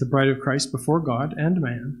the bride of Christ before God and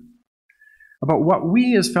man about what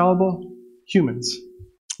we as fallible humans,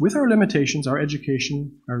 with our limitations, our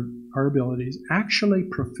education, our abilities, actually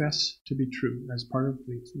profess to be true as part of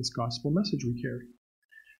this gospel message we carry.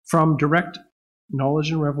 From direct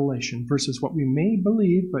knowledge and revelation versus what we may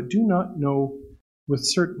believe but do not know with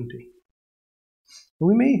certainty. And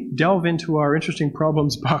we may delve into our interesting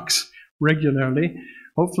problems box regularly.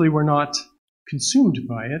 Hopefully we're not consumed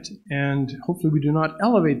by it, and hopefully we do not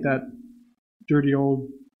elevate that dirty old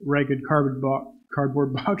ragged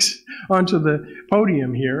cardboard box onto the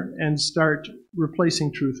podium here and start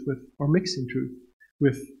replacing truth with, or mixing truth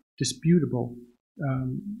with disputable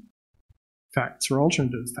facts or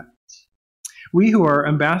alternative facts. We who are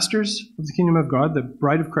ambassadors of the kingdom of God, the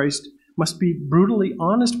bride of Christ, must be brutally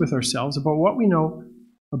honest with ourselves about what we know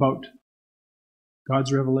about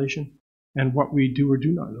God's revelation and what we do or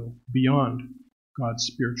do not know beyond God's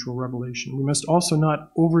spiritual revelation. We must also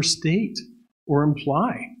not overstate or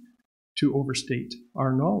imply to overstate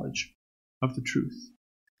our knowledge of the truth.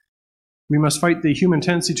 We must fight the human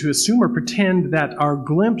tendency to assume or pretend that our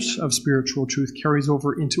glimpse of spiritual truth carries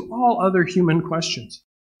over into all other human questions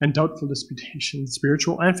and doubtful disputations,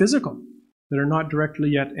 spiritual and physical, that are not directly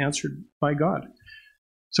yet answered by God.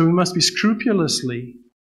 So we must be scrupulously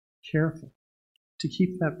careful to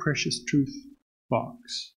keep that precious truth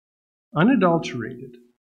box unadulterated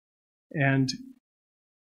and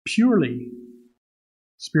purely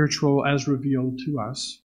spiritual as revealed to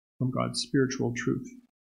us from God's spiritual truth.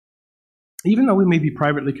 Even though we may be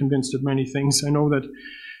privately convinced of many things, I know that,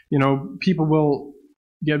 people will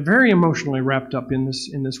get very emotionally wrapped up in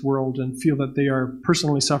this world and feel that they are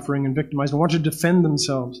personally suffering and victimized and want to defend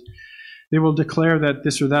themselves. They will declare that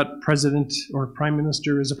this or that president or prime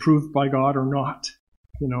minister is approved by God or not,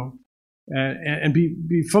 and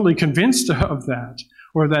be fully convinced of that,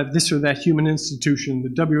 or that this or that human institution,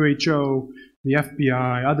 the WHO, the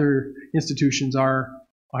FBI, other institutions are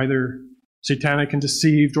either satanic and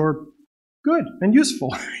deceived or good and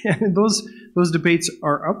useful. And those debates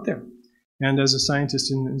are out there. And as a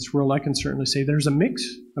scientist in this world, I can certainly say there's a mix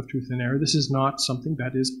of truth and error. This is not something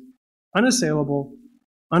that is unassailable,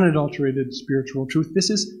 unadulterated spiritual truth. This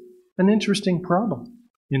is an interesting problem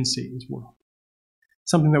in Satan's world,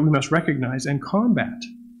 something that we must recognize and combat.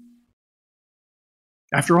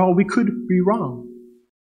 After all, we could be wrong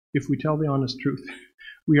if we tell the honest truth.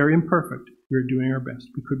 We are imperfect. We are doing our best.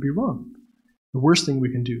 We could be wrong. The worst thing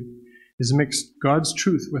we can do is mix God's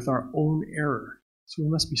truth with our own error. So we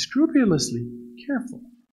must be scrupulously careful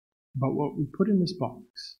about what we put in this box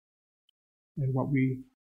and what we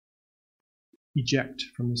eject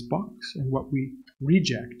from this box and what we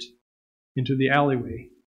reject into the alleyway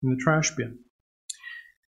in the trash bin.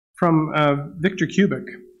 From Victor Kubik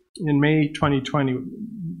in May 2020,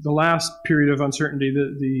 the last period of uncertainty,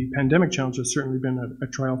 the pandemic challenge has certainly been a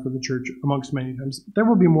trial for the church amongst many times. There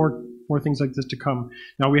will be more things like this to come.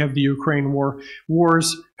 Now we have the Ukraine war,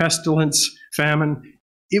 wars, pestilence, famine.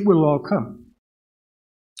 It will all come.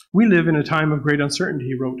 We live in a time of great uncertainty,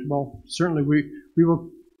 he wrote. Well, certainly we will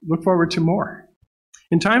look forward to more.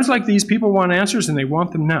 In times like these, people want answers, and they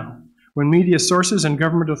want them now. When media sources and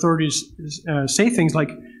government authorities say things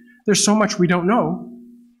like, there's so much we don't know,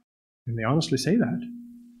 and they honestly say that,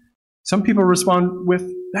 some people respond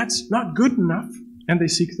with, that's not good enough, and they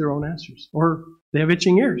seek their own answers. Or they have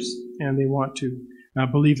itching ears, and they want to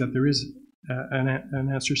believe that there is an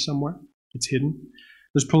answer somewhere. It's hidden.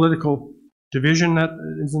 There's political division that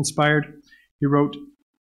is inspired. He wrote,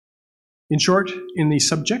 in short, in the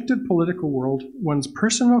subjective political world, one's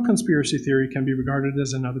personal conspiracy theory can be regarded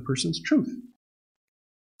as another person's truth.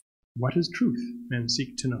 What is truth? Men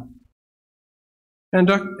seek to know. And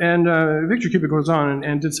Victor Kubik goes on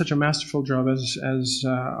and did such a masterful job as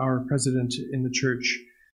our president in the church,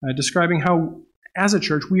 describing how, as a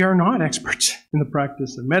church, we are not experts in the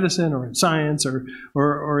practice of medicine or in science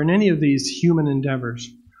or in any of these human endeavors.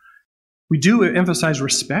 We do emphasize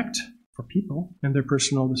respect for people and their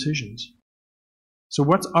personal decisions. So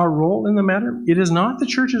what's our role in the matter? It is not the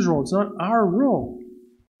church's role. It's not our role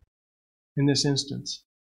in this instance.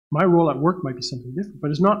 My role at work might be something different, but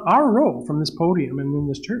it's not our role from this podium and in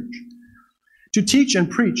this church to teach and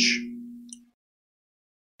preach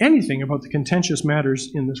anything about the contentious matters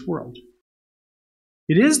in this world.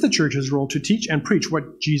 It is the church's role to teach and preach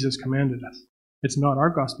what Jesus commanded us. It's not our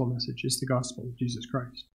gospel message, it's the gospel of Jesus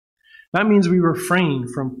Christ. That means we refrain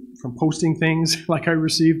from posting things like I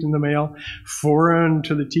received in the mail, foreign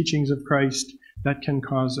to the teachings of Christ, that can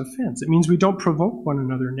cause offense. It means we don't provoke one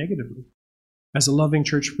another negatively. As a loving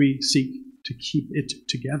church, we seek to keep it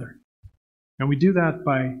together. And we do that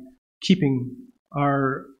by keeping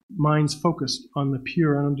our minds focused on the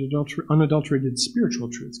pure and unadulterated spiritual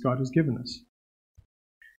truths God has given us.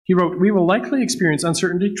 He wrote, we will likely experience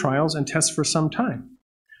uncertainty, trials, and tests for some time.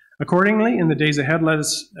 Accordingly, in the days ahead, let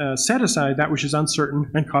us set aside that which is uncertain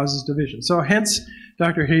and causes division. So hence,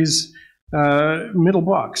 Dr. He's middle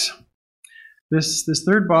box. This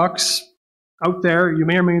third box out there, you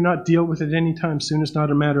may or may not deal with it anytime soon. It's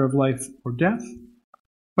not a matter of life or death,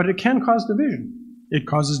 but it can cause division. It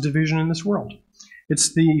causes division in this world.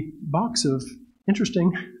 It's the box of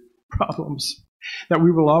interesting problems that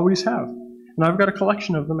we will always have. And I've got a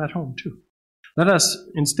collection of them at home, too. Let us,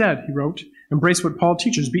 instead, he wrote, embrace what Paul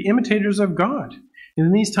teaches, be imitators of God.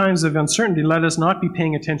 In these times of uncertainty, let us not be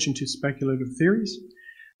paying attention to speculative theories,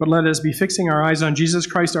 but let us be fixing our eyes on Jesus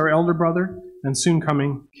Christ, our elder brother, and soon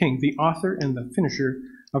coming King, the author and the finisher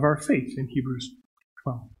of our faith, in Hebrews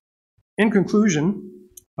 12. In conclusion,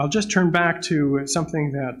 I'll just turn back to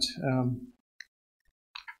something that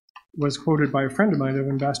was quoted by a friend of mine at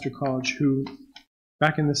Ambassador College, who,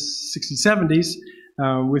 back in the 60s,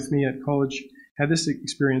 70s, with me at college, had this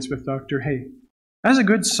experience with Dr. He. As a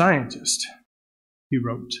good scientist, he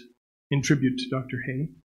wrote, in tribute to Dr. He,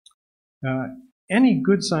 any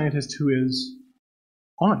good scientist who is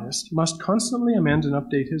honest must constantly amend and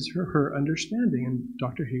update his or her understanding. And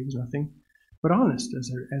Dr. He was nothing but honest,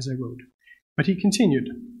 as I wrote. But he continued,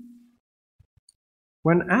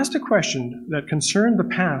 when asked a question that concerned the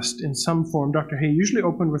past in some form, Dr. He usually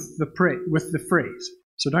opened with the phrase.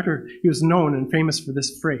 So he was known and famous for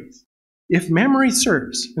this phrase. If memory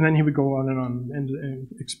serves, and then he would go on and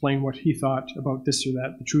explain what he thought about this or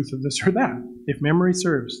that, the truth of this or that. If memory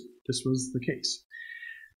serves, this was the case.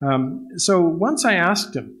 So once I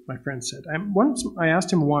asked him, my friend said, once I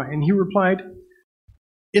asked him why, and he replied,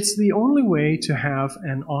 it's the only way to have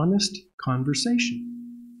an honest conversation.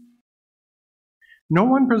 No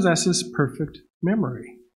one possesses perfect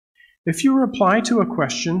memory. If you reply to a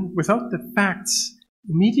question without the facts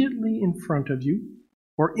immediately in front of you,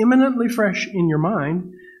 or imminently fresh in your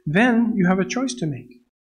mind, then you have a choice to make.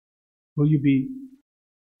 Will you be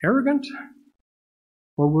arrogant,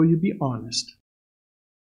 or will you be honest?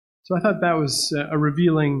 So I thought that was a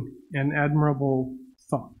revealing and admirable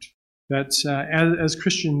thought, that as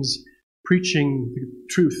Christians preaching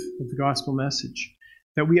the truth of the gospel message,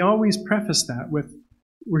 that we always preface that with,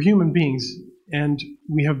 we're human beings, and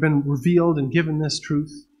we have been revealed and given this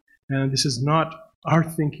truth, and this is not our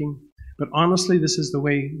thinking, but honestly, this is the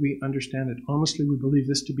way we understand it. Honestly, we believe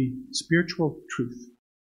this to be spiritual truth.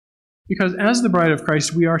 Because as the bride of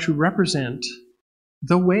Christ, we are to represent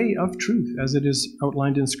the way of truth, as it is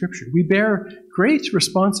outlined in Scripture. We bear great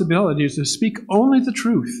responsibilities to speak only the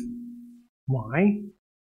truth. Why?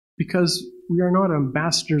 Because we are not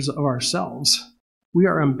ambassadors of ourselves. We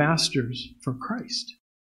are ambassadors for Christ,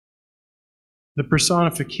 the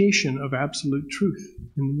personification of absolute truth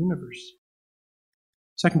in the universe.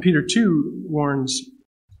 2 Peter 2 warns,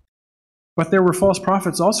 but there were false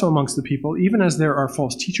prophets also amongst the people, even as there are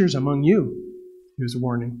false teachers among you. Here's a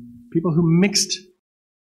warning. People who mixed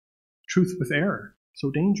truth with error,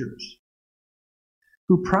 so dangerous,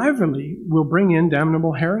 who privately will bring in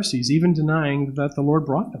damnable heresies, even denying that the Lord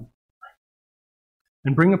brought them,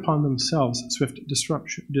 and bring upon themselves swift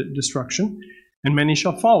destruction, and many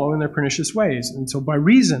shall follow in their pernicious ways. And so by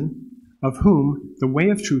reason of whom the way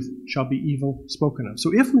of truth shall be evil spoken of.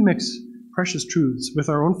 So if we mix precious truths with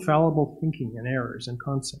our own fallible thinking and errors and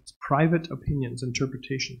concepts, private opinions,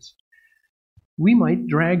 interpretations, we might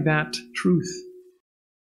drag that truth,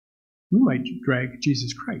 we might drag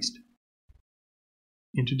Jesus Christ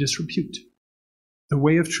into disrepute. The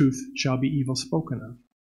way of truth shall be evil spoken of.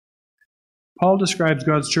 Paul describes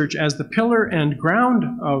God's church as the pillar and ground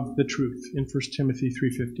of the truth in 1 Timothy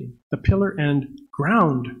 3:15. The pillar and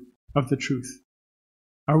ground of the truth.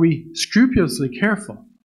 Are we scrupulously careful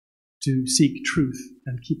to seek truth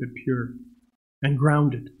and keep it pure and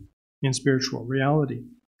grounded in spiritual reality?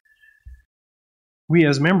 We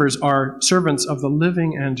as members are servants of the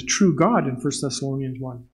living and true God in 1 Thessalonians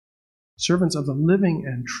 1. Servants of the living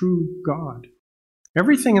and true God.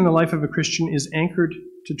 Everything in the life of a Christian is anchored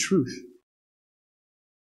to truth.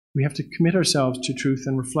 We have to commit ourselves to truth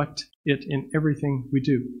and reflect it in everything we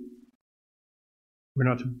do. We're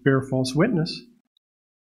not to bear false witness,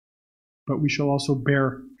 but we shall also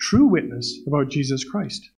bear true witness about Jesus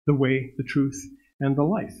Christ, the way, the truth, and the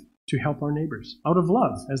life, to help our neighbors out of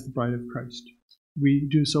love as the bride of Christ. We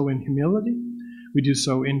do so in humility. We do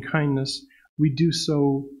so in kindness. We do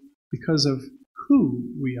so because of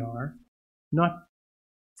who we are, not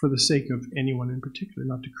for the sake of anyone in particular,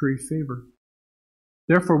 not to curry favor.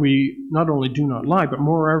 Therefore, we not only do not lie, but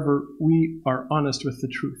moreover, we are honest with the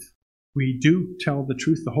truth. We do tell the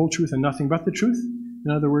truth, the whole truth, and nothing but the truth.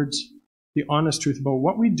 In other words, the honest truth about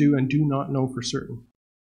what we do and do not know for certain,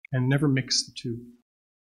 and never mix the two.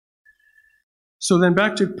 So then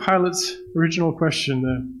back to Pilate's original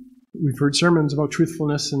question. We've heard sermons about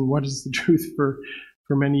truthfulness and what is the truth for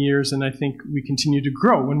many years, and I think we continue to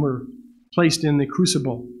grow when we're placed in the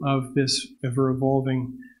crucible of this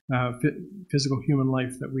ever-evolving physical human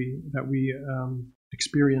life that we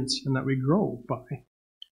experience and that we grow by.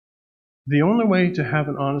 The only way to have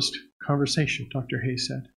an honest conversation, Dr. He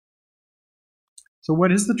said. So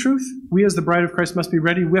what is the truth? We as the bride of Christ must be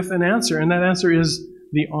ready with an answer, and that answer is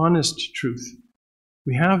the honest truth.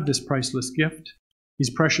 We have this priceless gift, these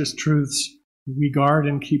precious truths we guard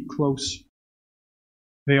and keep close.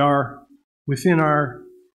 They are within our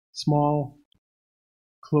small,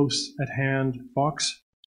 close at hand box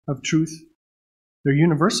of truth. They're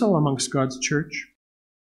universal amongst God's church.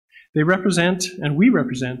 They represent, and we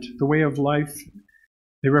represent, the way of life.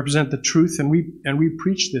 They represent the truth, and we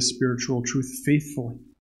preach this spiritual truth faithfully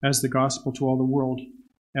as the gospel to all the world,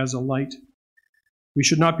 as a light. We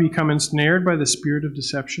should not become ensnared by the spirit of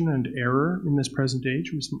deception and error in this present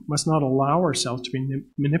age. We must not allow ourselves to be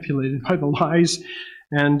manipulated by the lies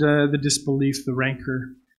and the disbelief, the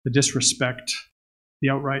rancor, the disrespect, the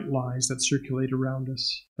outright lies that circulate around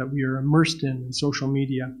us, that we are immersed in social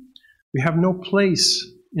media. We have no place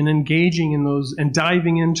in engaging in those and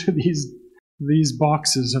diving into these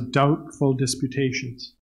boxes of doubtful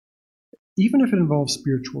disputations, even if it involves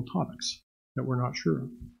spiritual topics that we're not sure of,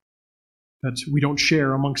 that we don't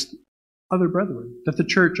share amongst other brethren, that the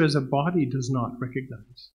church as a body does not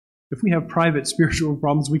recognize. If we have private spiritual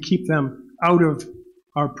problems, we keep them out of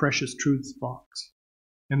our precious truths box,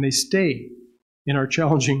 and they stay in our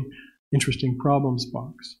challenging, interesting problems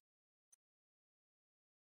box.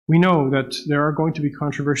 We know that there are going to be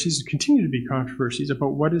controversies, continue to be controversies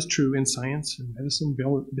about what is true in science and medicine,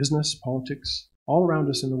 business, politics, all around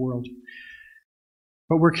us in the world.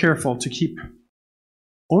 But we're careful to keep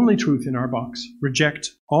only truth in our box, reject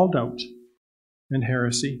all doubt and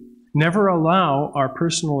heresy, never allow our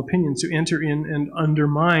personal opinions to enter in and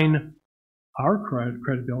undermine our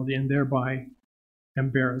credibility and thereby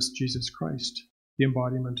embarrass Jesus Christ, the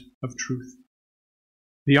embodiment of truth.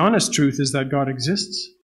 The honest truth is that God exists,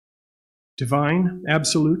 divine,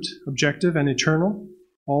 absolute, objective, and eternal,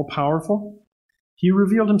 all-powerful. He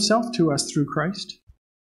revealed himself to us through Christ.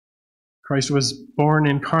 Christ was born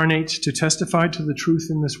incarnate to testify to the truth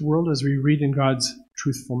in this world, as we read in God's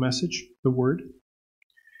truthful message, the Word.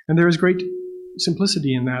 And there is great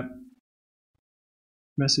simplicity in that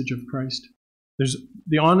message of Christ. There's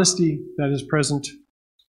the honesty that is present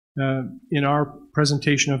in our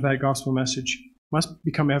presentation of that gospel message must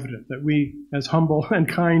become evident, that we, as humble and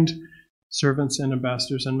kind servants and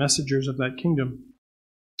ambassadors and messengers of that kingdom,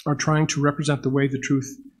 are trying to represent the way, the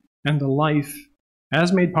truth, and the life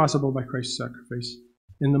as made possible by Christ's sacrifice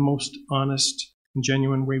in the most honest and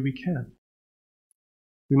genuine way we can.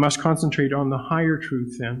 We must concentrate on the higher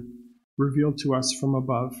truth, then, revealed to us from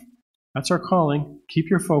above, That's our calling. Keep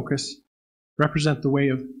your focus. Represent the way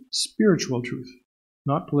of spiritual truth,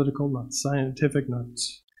 not political, not scientific,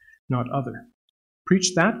 not other.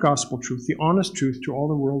 Preach that gospel truth, the honest truth to all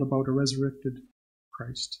the world about a resurrected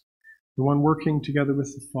Christ, the one working together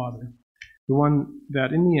with the Father, the one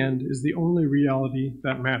that in the end is the only reality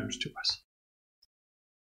that matters to us.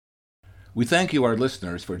 We thank you, our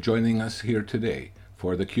listeners, for joining us here today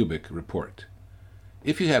for the Cubic Report.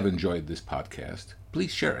 If you have enjoyed this podcast,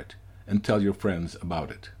 please share it and tell your friends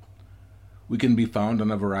about it. We can be found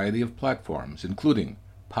on a variety of platforms, including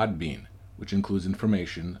Podbean, which includes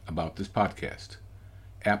information about this podcast,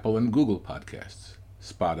 Apple and Google Podcasts,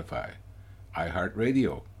 Spotify,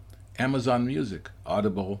 iHeartRadio, Amazon Music,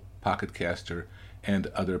 Audible, Pocket Caster, and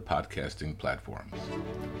other podcasting platforms.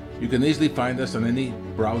 You can easily find us on any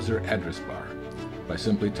browser address bar by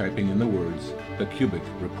simply typing in the words, The Cubic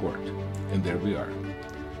Report, and there we are.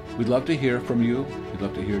 We'd love to hear from you. We'd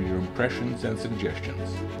love to hear your impressions and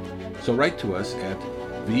suggestions. So write to us at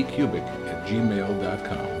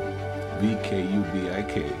vcubic@gmail.com,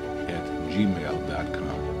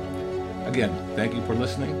 vkubik@gmail.com. Again, thank you for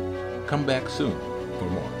listening. Come back soon for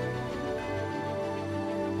more.